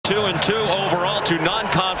2-2 overall, 2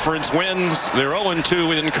 non-conference wins. They're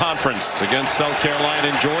 0-2 in conference against South Carolina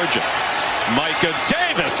and Georgia. Micah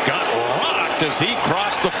Davis got rocked as he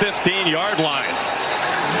crossed the 15-yard line.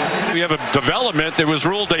 We have a development. There was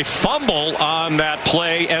ruled a fumble on that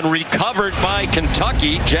play and recovered by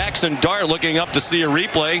Kentucky. Jackson Dart looking up to see a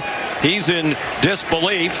replay. He's in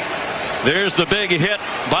disbelief. There's the big hit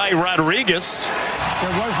by Rodriguez.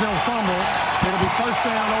 There was no fumble. It'll be first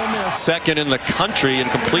down, Ole Miss. Second in the country in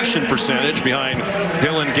completion percentage behind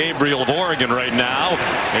Dylan Gabriel of Oregon right now.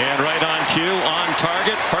 And right on cue, on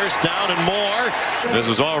target, first down and more. This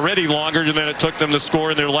is already longer than it took them to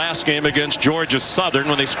score in their last game against Georgia Southern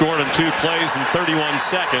when they scored on 2 plays in 31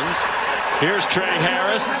 seconds. Here's Trey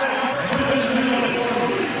Harris.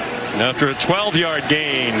 After a 12-yard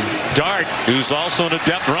gain, Dart, who's also an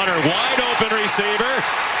adept runner, wide open receiver.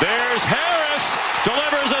 There's Harris,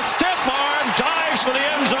 delivers a stiff arm, dives for the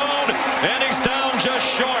end zone, and he's down just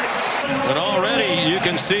short. And already you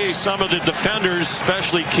can see some of the defenders,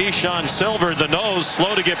 especially Keyshawn Silver, the nose,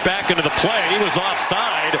 slow to get back into the play. He was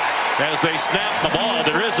offside as they snapped the ball.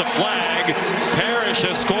 There is a flag. Parrish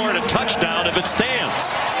has scored a touchdown if it stands.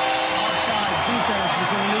 Offside defense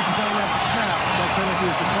between Lucas and the snap. That penalty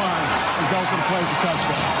is declined. Resulting plays a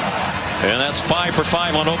touchdown. And that's 5 for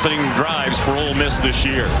 5 on opening drives for Ole Miss this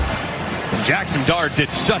year. Jackson Dart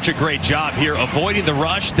did such a great job here avoiding the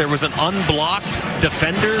rush. There was an unblocked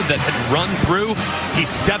defender that had run through. He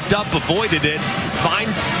stepped up, avoided it, find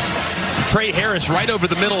Trey Harris right over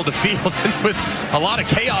the middle of the field. And with a lot of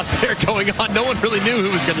chaos there going on, no one really knew who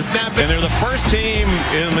was going to snap it. And they're the first team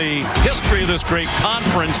in the history of this great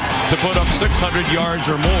conference to put up 600 yards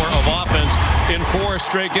or more of offense in 4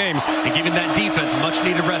 straight games. And giving that defense much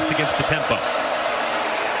needed rest against the tempo.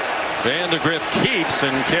 Vandegrift keeps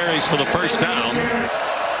and carries for the first down.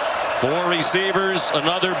 4 receivers,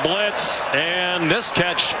 another blitz, and this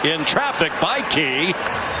catch in traffic by Key.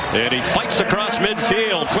 And he fights across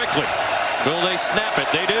midfield quickly. Will they snap it?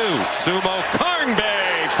 They do. Sumo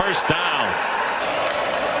Karngbe, first down.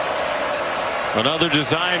 Another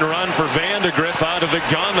design run for Vandegrift out of the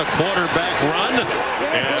gun, a quarterback run,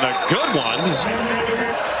 and a good one.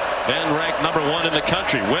 Then ranked number 1 in the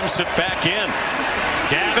country. Wimsett back in.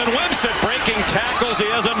 Gavin Wimsett breaking tackles. He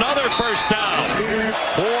has another first down.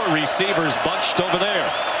 4 receivers bunched over there.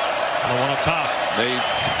 The one up top. They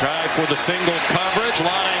try for the single coverage. A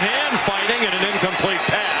lot of hand fighting and an incomplete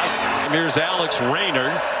pass. Here's Alex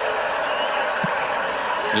Rayner.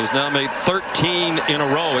 He's now made 13 in a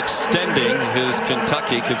row, extending his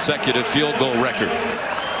Kentucky consecutive field goal record.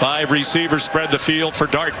 5 receivers spread the field for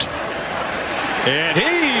Dart. And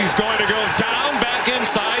he's going to go down back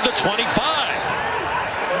inside the 25.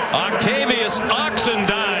 Octavius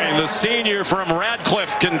Oxendine, the senior from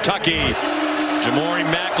Radcliffe, Kentucky. Jamori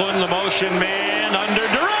Macklin, the motion man, under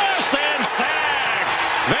duress and sacked.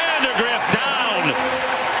 Vandegrift down.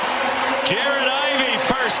 Jared Ivey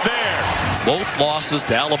first there. Both losses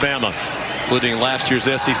to Alabama, including last year's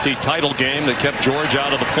SEC title game that kept Georgia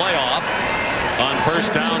out of the playoff. On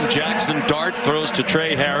first down, Jackson Dart throws to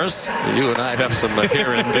Trey Harris. You and I have some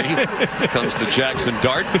hair envy when it comes to Jackson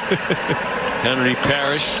Dart. Henry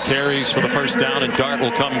Parrish carries for the first down, and Dart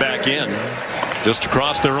will come back in just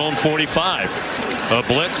across their own 45. A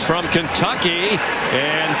blitz from Kentucky,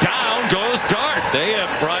 and down goes Dart. They have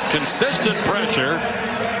brought consistent pressure,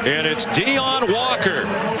 and it's Deion Walker.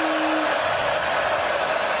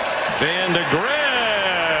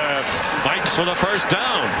 Vandegrift fights for the first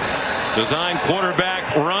down. Design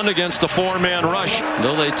quarterback run against a 4-man rush.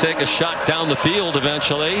 Will they take a shot down the field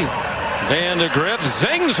eventually? Vandegrift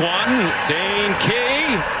zings one. Dane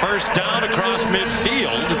Key, first down across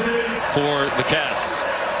midfield for the Cats.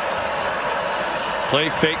 Play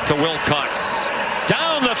fake to Wilcox.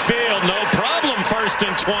 Down the field, no problem, first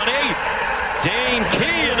and 20. Dane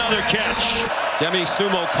Key, another catch. Demi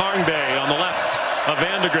Sumo Karngbe on the left of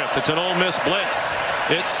Vandegrift. It's an Ole Miss blitz.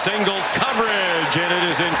 It's single coverage, and it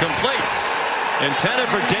is incomplete. Intended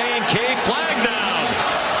for Dane Key, flag down.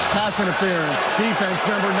 Pass interference, defense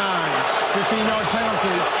number 9. 15-yard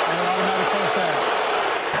penalty, and an automatic first down.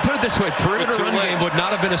 Put it this way, perimeter run game would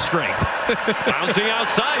not have been a strength. Bouncing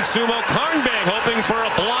outside, Sumo Karngbe hoping for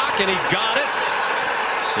a block, and he got it.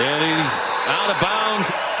 And he's out of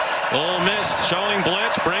bounds. Ole Miss showing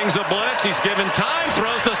blitz, brings a blitz. He's given time,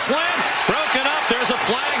 throws the slant, broken up. There's a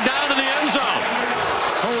flag down to the end zone.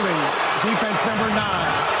 Holding, defense number 9.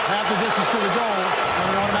 Half the distance to the goal, and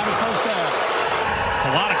an automatic first down. It's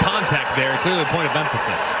a lot of contact there, clearly a point of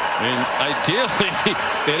emphasis. And ideally,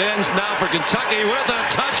 it ends now for Kentucky with a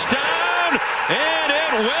touchdown, and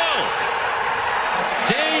it will.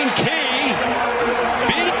 Dane Key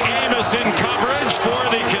beat Amos in coverage for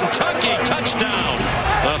the Kentucky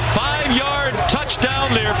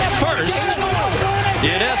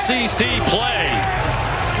SEC play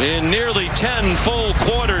in nearly 10 full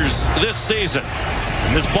quarters this season.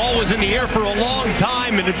 And this ball was in the air for a long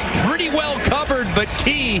time, and it's pretty well covered, but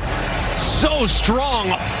Key so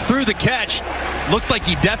strong through the catch. Looked like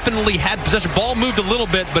he definitely had possession. Ball moved a little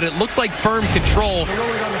bit, but it looked like firm control. On the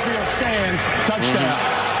field stands, touchdown.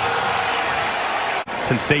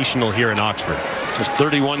 Sensational here in Oxford. Just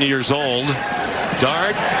 31 years old.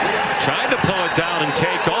 Dart tried to pull it down and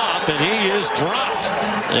take off, and he is dropped.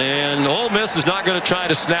 And Ole Miss is not going to try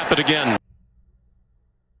to snap it again.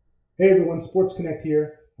 Hey everyone, Sports Connect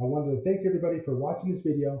here. I wanted to thank everybody for watching this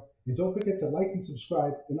video, and don't forget to like and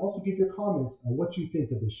subscribe, and also give your comments on what you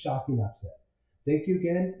think of this shocking upset. Thank you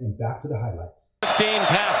again, and back to the highlights. 15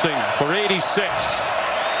 passing for 86.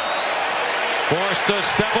 Forced to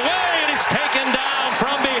step away, and he's taken down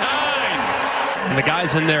from behind. And the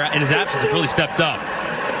guys in there, in his absence, have really stepped up.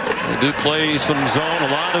 They do play some zone,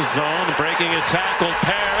 a lot of zone. Breaking a tackle,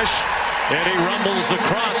 Parrish, and he rumbles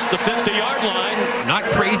across the 50-yard line. Not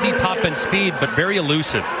crazy top-end speed, but very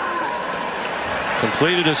elusive.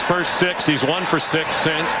 Completed his first 6. He's 1 for 6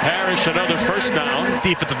 since. Parrish another first down.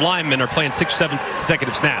 Defensive linemen are playing 6 or 7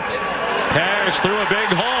 consecutive snaps. Parrish through a big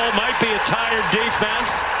hole. Might be a tired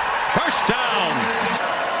defense. First down.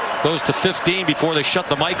 Goes to 15 before they shut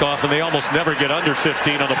the mic off, and they almost never get under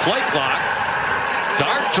 15 on the play clock.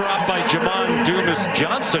 Dart drop by Jamon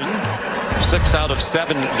Dumas-Johnson. 6 out of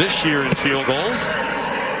 7 this year in field goals.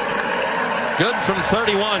 Good from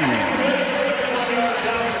 31.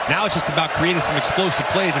 Now it's just about creating some explosive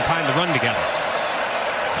plays and time to run together.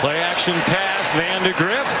 Play action pass,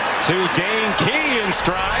 Vandegrift to Dane Key in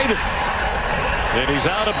stride. And he's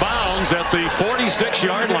out of bounds at the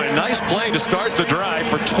 46-yard line. Nice play to start the drive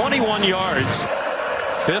for 21 yards.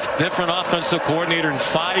 5th different offensive coordinator in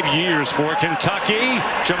 5 years for Kentucky.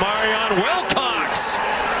 Jamarion Wilcox.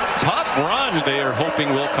 Tough run. They are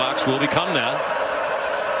hoping Wilcox will become that.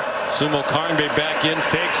 Sumo Karnbe back in,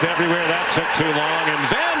 fakes everywhere. That took too long, and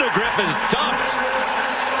Vandegrift is dumped.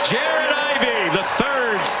 Jared Ivey, the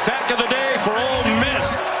 3rd sack of the day for Ole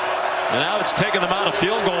Miss. And now it's taken them out of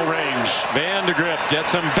field goal range. Vandegrift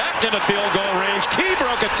gets him back into field goal range. Key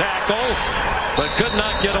broke a tackle, but could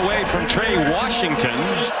not get away from Trey Washington.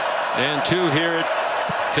 And 2 here at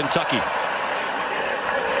Kentucky.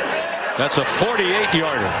 That's a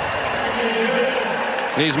 48-yarder.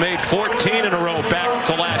 He's made 14 in a row back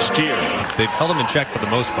to last year. They've held him in check for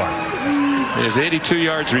the most part. He has 82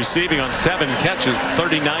 yards receiving on 7 catches.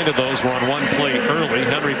 39 of those were on 1 play early.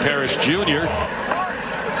 Henry Parrish Jr.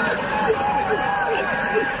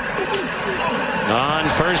 On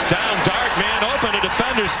first down, Dart man open, a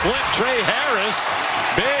defender slip. Trey Harris,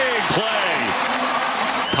 big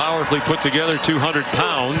play. Powerfully put together, 200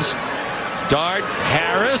 pounds. Dart,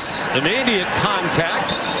 Harris, immediate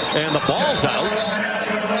contact, and the ball's out.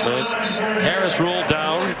 But Harris rolled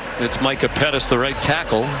down. It's Micah Pettis, the right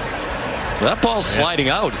tackle. That ball's sliding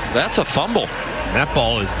out. That's a fumble. That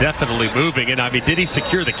ball is definitely moving. And I mean, did he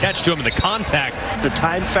secure the catch to him in the contact? The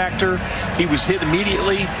time factor, he was hit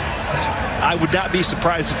immediately. I would not be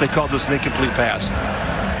surprised if they called this an incomplete pass.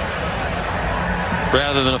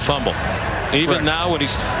 Rather than a fumble. Even now when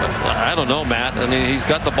he's, I don't know, Matt. I mean, he's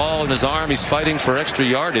got the ball in his arm. He's fighting for extra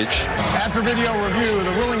yardage. After video review,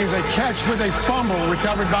 the ruling is a catch with a fumble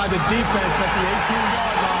recovered by the defense at the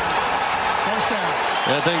 18-yard line. First down.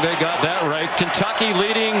 I think they got that right. Kentucky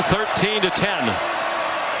leading 13-10.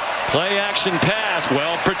 Play action pass,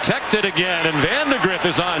 well protected again, and Vandegrift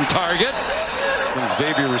is on target. From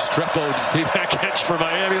Xavier Restrepo, to see that catch for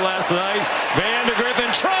Miami last night. Vandegrift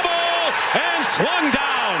in trouble and swung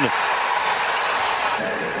down.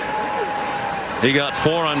 He got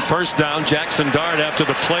 4 on first down. Jackson Dart after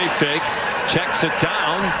the play fake checks it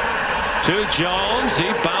down to Jones. He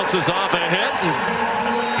bounces off a hit and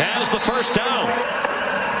has the first down.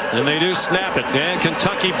 And they do snap it. And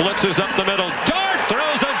Kentucky blitzes up the middle. Dart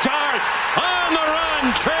throws a dart on the run.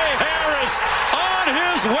 Trey Harris on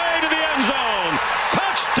his way to the end zone.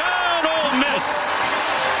 Touchdown, Ole Miss.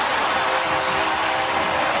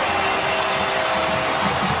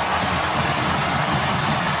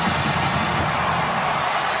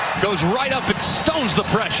 Goes right up and stones the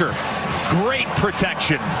pressure. Great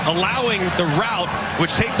protection, allowing the route,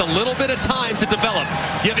 which takes a little bit of time to develop.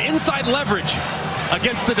 You have inside leverage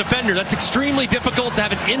against the defender. That's extremely difficult to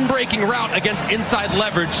have an in-breaking route against inside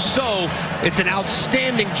leverage. So it's an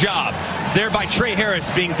outstanding job there by Trey Harris,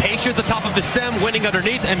 being patient at the top of the stem, winning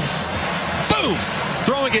underneath, and boom,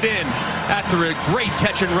 throwing it in after a great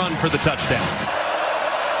catch and run for the touchdown.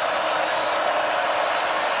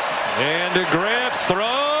 And DeGraff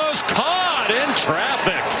throws, caught in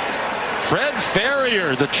traffic. Fred Ferry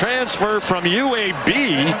Collier, the transfer from UAB.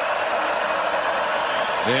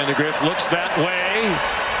 Vandegrift looks that way.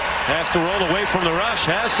 Has to roll away from the rush.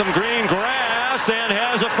 Has some green grass and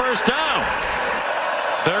has a first down.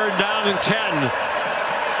 3rd down and 10.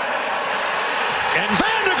 And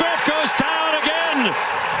Vandegrift goes down again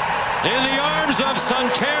in the arms of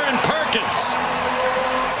Sunter and Perkins.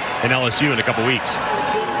 And LSU in a couple weeks.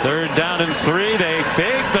 3rd down and 3. They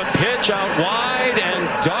fake the pitch out wide, and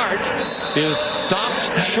Dart is stopped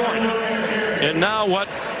short. And now what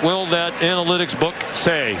will that analytics book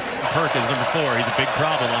say? Perkins, number 4. He's a big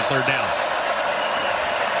problem on 3rd down.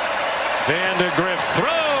 Vandegrift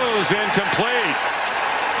throws incomplete.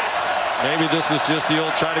 Maybe this is just the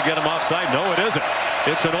old try to get him offside. No, it isn't.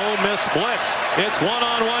 It's an Ole Miss blitz. It's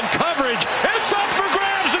one-on-one coverage. It's up for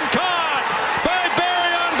grabs and caught by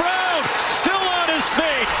Barryon Brown. Still on his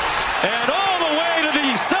feet. And all the way to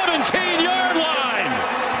the 17-yard line.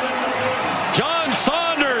 John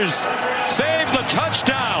Saunders saved the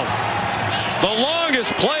touchdown. The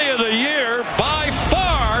longest play of the year by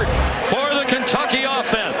far for the Kentucky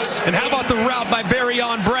offense. And how about the route by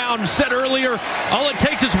Barryon Brown? Said earlier, all it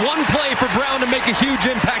takes is one play for Brown to make a huge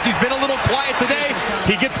impact. He's been a little quiet today.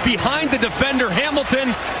 He gets behind the defender,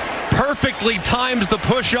 Hamilton, perfectly times the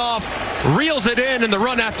push off, reels it in, and the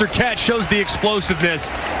run after catch shows the explosiveness.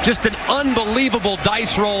 Just an unbelievable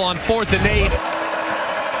dice roll on 4th and 8.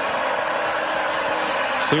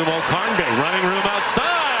 Sumo Carnby running room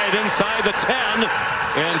outside, inside the 10,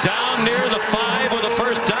 and down near the 5 with a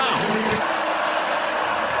first down.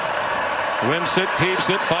 Wimsett keeps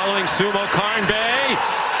it following Sumo Carnby,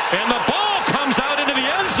 and the ball comes out into the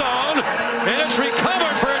end zone, and it's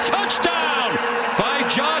recovered for a touchdown by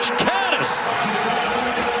Josh Caddis.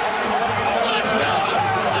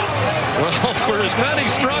 Well, for as many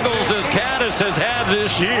struggles as Caddis has had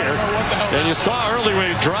this year, and you saw earlier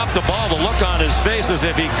when he dropped the ball, the look on his face as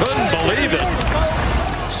if he couldn't believe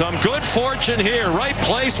it. Some good fortune here, right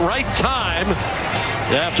place, right time,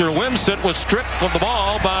 after Wimsett was stripped of the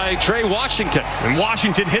ball by Trey Washington. And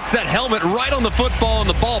Washington hits that helmet right on the football, and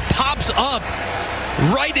the ball pops up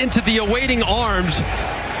right into the awaiting arms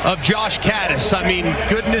of Josh Caddis. I mean,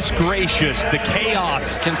 goodness gracious, the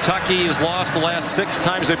chaos. Kentucky has lost the last 6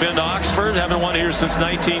 times they've been to Oxford. Haven't won here since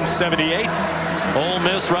 1978. Ole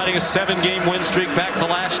Miss riding a 7-game win streak back to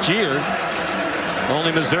last year.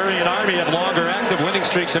 Only Missouri and Army have longer active winning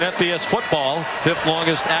streaks in FBS football. 5th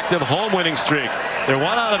longest active home winning streak. They're 1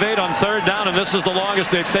 out of 8 on 3rd down, and this is the longest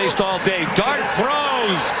they've faced all day. Dart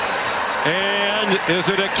throws. And is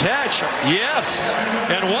it a catch? Yes.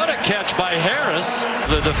 And what a catch by Harris.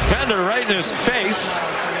 The defender right in his face.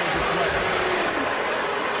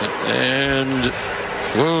 And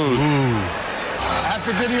whoa.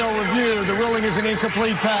 After video review, the ruling is an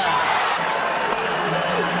incomplete pass.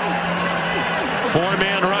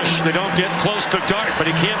 4-man rush. They don't get close to Dart, but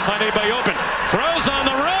he can't find anybody open. Throws on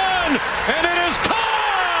the run, and it is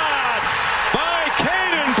caught by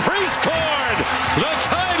Caden Priestcord, the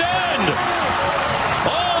tight end,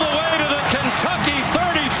 all the way to the Kentucky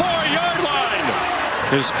 34-yard line.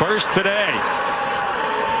 His first today.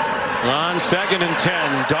 On 2nd and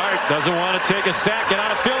 10, Dart doesn't want to take a sack and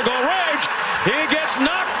out of field goal range. He gets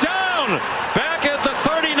knocked down back at the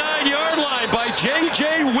 39-yard line by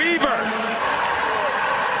J.J. Weaver.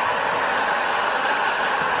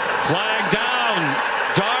 Flag down.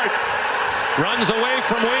 Dart runs away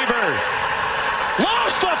from Weaver.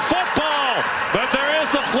 Lost the football, but there is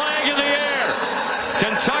the flag in the air.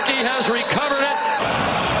 Kentucky has recovered it.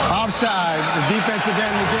 Offside. The defensive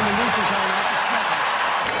end was in the neutral zone.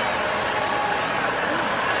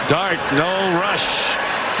 Dart, no rush.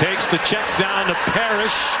 Takes the check down to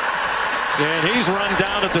Parrish. And he's run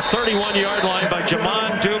down at the 31-yard line by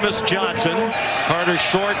Jamon Dumas-Johnson. Carter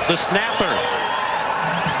Short, the snapper.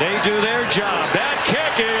 They do their job. That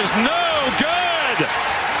kick is no good.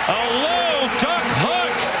 A low duck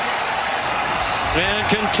hook. And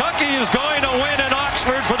Kentucky is going to win in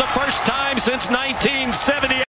Oxford for the first time since 1970.